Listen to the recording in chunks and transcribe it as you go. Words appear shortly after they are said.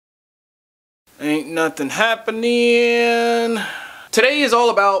Ain't nothing happening. Today is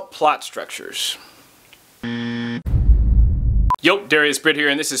all about plot structures. Yo, Darius Britt here,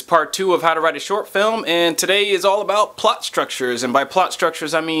 and this is part 2 of how to write a short film, and today is all about plot structures, and by plot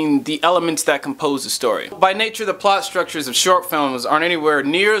structures I mean the elements that compose the story. By nature, the plot structures of short films aren't anywhere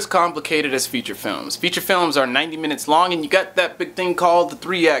near as complicated as feature films. Feature films are 90 minutes long, and you got that big thing called the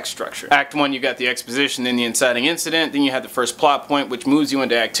 3-act structure. Act 1, you got the exposition, then the inciting incident, then you have the first plot point, which moves you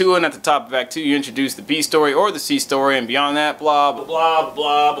into Act 2, and at the top of Act 2 you introduce the B story or the C story, and beyond that, blah blah blah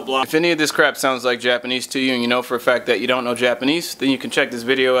blah blah blah. If any of this crap sounds like Japanese to you, and you know for a fact that you don't know Japanese, then you can check this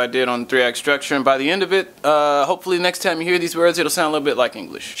video I did on the 3-act structure, and by the end of it, hopefully next time you hear these words it'll sound a little bit like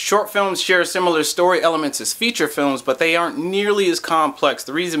English. Short films share similar story elements as feature films, but they aren't nearly as complex.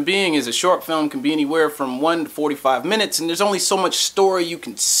 The reason being is a short film can be anywhere from 1 to 45 minutes, and there's only so much story you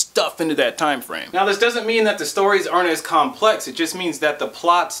can stuff into that time frame. Now this doesn't mean that the stories aren't as complex, it just means that the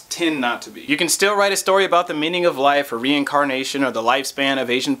plots tend not to be. You can still write a story about the meaning of life or reincarnation or the lifespan of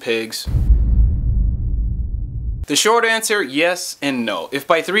Asian pigs. The short answer, yes and no. If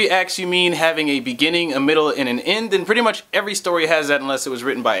by 3 acts you mean having a beginning, a middle, and an end, then pretty much every story has that unless it was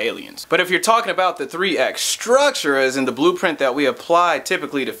written by aliens. But if you're talking about the 3-act structure as in the blueprint that we apply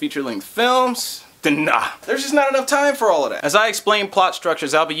typically to feature-length films, then nah, there's just not enough time for all of that. As I explain plot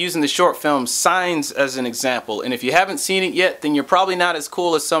structures, I'll be using the short film Signs as an example, and if you haven't seen it yet, then you're probably not as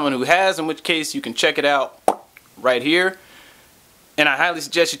cool as someone who has, in which case you can check it out right here. And I highly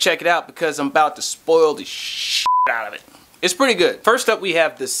suggest you check it out because I'm about to spoil the shit out of it. It's pretty good. First up, we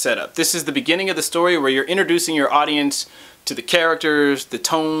have this setup. This is the beginning of the story where you're introducing your audience to the characters, the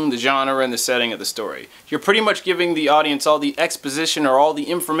tone, the genre, and the setting of the story. You're pretty much giving the audience all the exposition or all the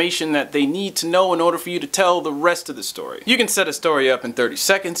information that they need to know in order for you to tell the rest of the story. You can set a story up in 30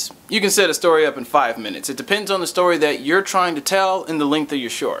 seconds. You can set a story up in 5 minutes. It depends on the story that you're trying to tell and the length of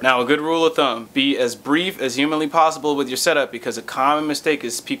your short. Now, a good rule of thumb, be as brief as humanly possible with your setup, because a common mistake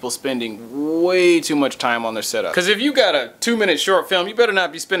is people spending way too much time on their setup. Because if you got a 2-minute short film, you better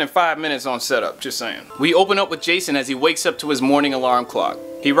not be spending 5 minutes on setup, just saying. We open up with Jason as he wakes up to his morning alarm clock.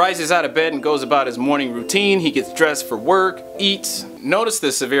 He rises out of bed and goes about his morning routine. He gets dressed for work, eats. Notice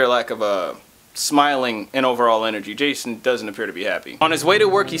the severe lack of smiling and overall energy. Jason doesn't appear to be happy. On his way to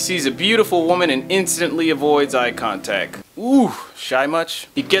work, he sees a beautiful woman and instantly avoids eye contact. Ooh, shy much?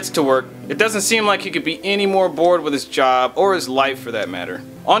 He gets to work. It doesn't seem like he could be any more bored with his job, or his life for that matter.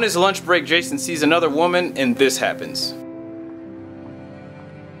 On his lunch break, Jason sees another woman, and this happens.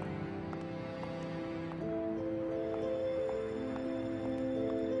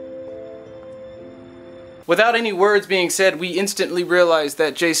 Without any words being said, we instantly realize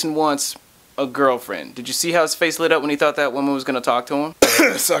that Jason wants a girlfriend. Did you see how his face lit up when he thought that woman was gonna talk to him?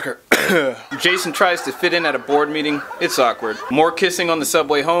 Sucker. Jason tries to fit in at a board meeting. It's awkward. More kissing on the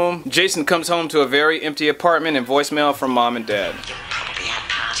subway home. Jason comes home to a very empty apartment and voicemail from mom and dad. You're probably out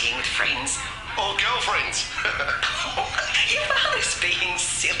partying with friends. Or girlfriends. Your father's being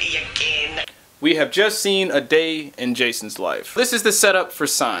silly again. We have just seen a day in Jason's life. This is the setup for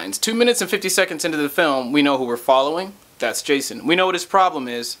Signs. 2 minutes and 50 seconds into the film, we know who we're following. That's Jason. We know what his problem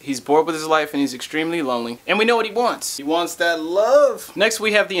is. He's bored with his life and he's extremely lonely. And we know what he wants. He wants that love. Next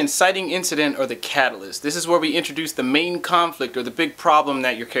we have the inciting incident or the catalyst. This is where we introduce the main conflict or the big problem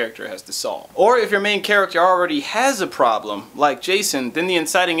that your character has to solve. Or if your main character already has a problem, like Jason, then the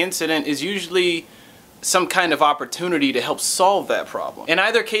inciting incident is usually some kind of opportunity to help solve that problem. In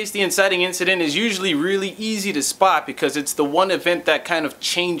either case, the inciting incident is usually really easy to spot because it's the one event that kind of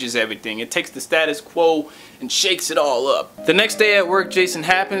changes everything. It takes the status quo and shakes it all up. The next day at work, Jason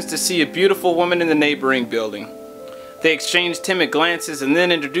happens to see a beautiful woman in the neighboring building. They exchange timid glances and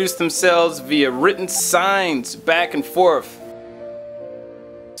then introduce themselves via written signs back and forth.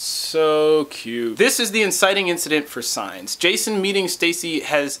 So cute. This is the inciting incident for Signs. Jason meeting Stacy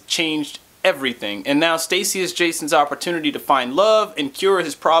has changed everything, and now Stacy is Jason's opportunity to find love and cure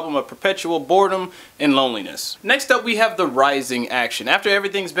his problem of perpetual boredom and loneliness. Next up we have the rising action. After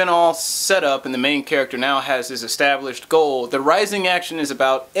everything's been all set up and the main character now has his established goal, the rising action is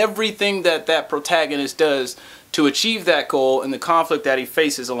about everything that protagonist does to achieve that goal and the conflict that he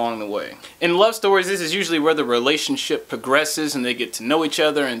faces along the way. In love stories, this is usually where the relationship progresses and they get to know each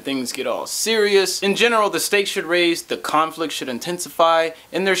other and things get all serious. In general, the stakes should raise, the conflict should intensify,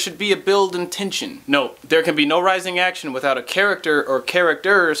 and there should be a build in tension. Note, there can be no rising action without a character or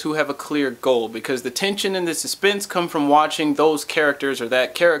characters who have a clear goal, because the tension and the suspense come from watching those characters or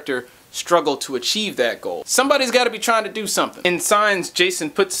that character struggle to achieve that goal. Somebody's got to be trying to do something. In Signs, Jason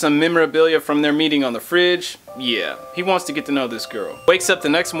puts some memorabilia from their meeting on the fridge. Yeah, he wants to get to know this girl. Wakes up the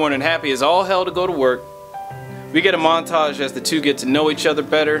next morning happy as all hell to go to work. We get a montage as the two get to know each other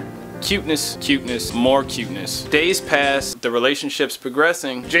better. Cuteness, cuteness, more cuteness. Days pass, the relationship's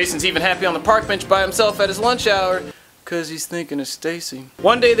progressing. Jason's even happy on the park bench by himself at his lunch hour, cause he's thinking of Stacy.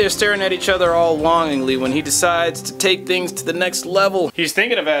 One day they're staring at each other all longingly when he decides to take things to the next level. He's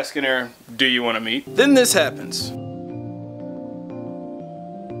thinking of asking her, do you want to meet? Then this happens.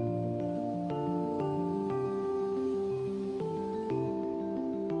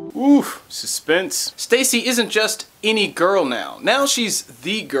 Oof, suspense. Stacy isn't just any girl now. Now she's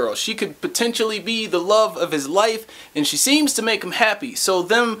the girl. She could potentially be the love of his life, and she seems to make him happy. So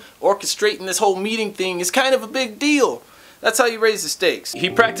them orchestrating this whole meeting thing is kind of a big deal. That's how you raise the stakes. He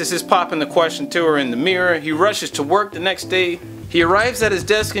practices popping the question to her in the mirror. He rushes to work the next day. He arrives at his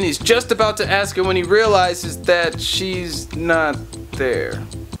desk and he's just about to ask her when he realizes that she's not there.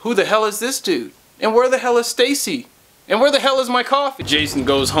 Who the hell is this dude? And where the hell is Stacy? And where the hell is my coffee? Jason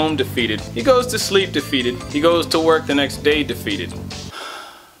goes home defeated. He goes to sleep defeated. He goes to work the next day defeated.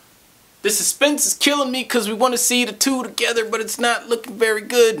 The suspense is killing me because we want to see the two together, but it's not looking very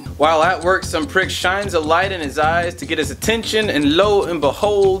good. While at work, some prick shines a light in his eyes to get his attention, and lo and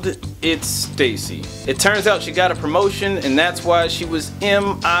behold, it's Stacy. It turns out she got a promotion, and that's why she was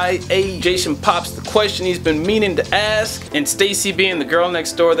MIA. Jason pops the question he's been meaning to ask, and Stacy, being the girl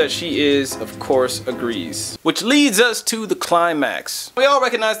next door that she is, of course agrees. Which leads us to the climax. We all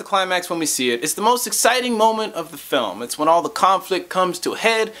recognize the climax when we see it. It's the most exciting moment of the film. It's when all the conflict comes to a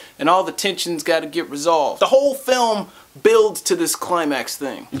head, and all the tension's gotta get resolved. The whole film builds to this climax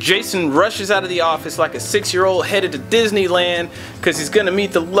thing. Jason rushes out of the office like a 6-year-old headed to Disneyland because he's gonna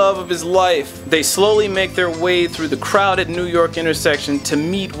meet the love of his life. They slowly make their way through the crowded New York intersection to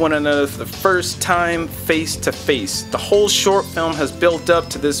meet one another for the first time face to face. The whole short film has built up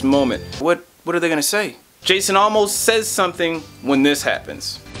to this moment. What are they gonna say? Jason almost says something when this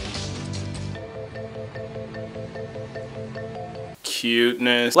happens.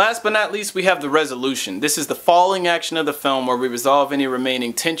 Cuteness. Last but not least, we have the resolution. This is the falling action of the film where we resolve any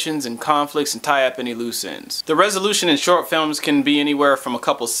remaining tensions and conflicts and tie up any loose ends. The resolution in short films can be anywhere from a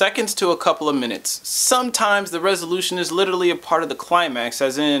couple seconds to a couple of minutes. Sometimes the resolution is literally a part of the climax,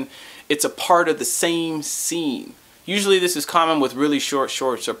 as in it's a part of the same scene. Usually this is common with really short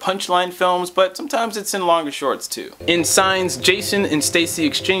shorts or punchline films, but sometimes it's in longer shorts too. In Signs, Jason and Stacy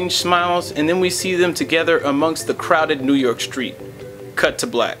exchange smiles, and then we see them together amongst the crowded New York street. Cut to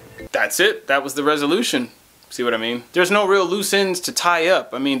black. That's it. That was the resolution. See what I mean? There's no real loose ends to tie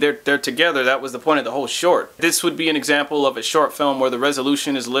up. I mean, they're together. That was the point of the whole short. This would be an example of a short film where the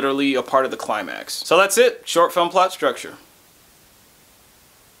resolution is literally a part of the climax. So that's it. Short film plot structure.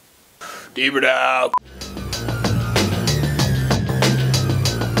 Deep it out.